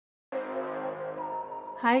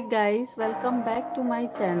Hi guys, welcome back to my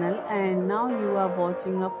channel and now you are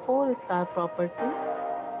watching a 4-star property.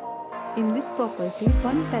 In this property,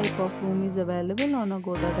 one type of room is available on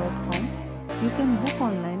agoda.com. You can book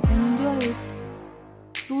online and enjoy it.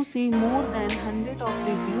 To see more than 100 of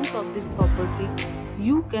reviews of this property,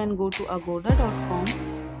 you can go to agoda.com.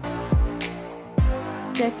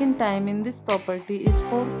 Check-in time in this property is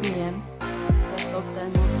 4 p.m. Check-out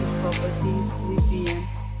time of this property is 3 p.m.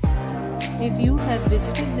 If you have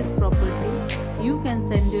visited this property, you can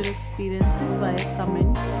send your experiences via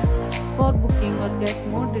comments. For booking or get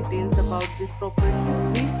more details about this property,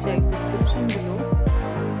 please check description below.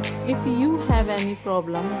 If you have any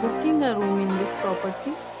problem booking a room in this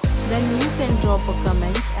property, then you can drop a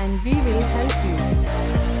comment and we will help you.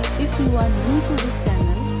 If you are new to this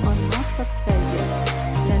channel or not subscribed yet,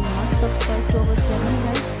 then must subscribe to our channel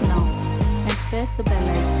right now and press the bell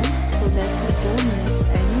icon so that you don't miss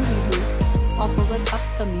any video of our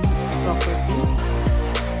upcoming property.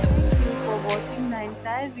 Thank you for watching the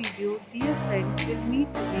entire video. Dear friends, we'll meet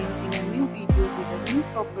again in a new video with a new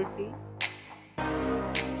property.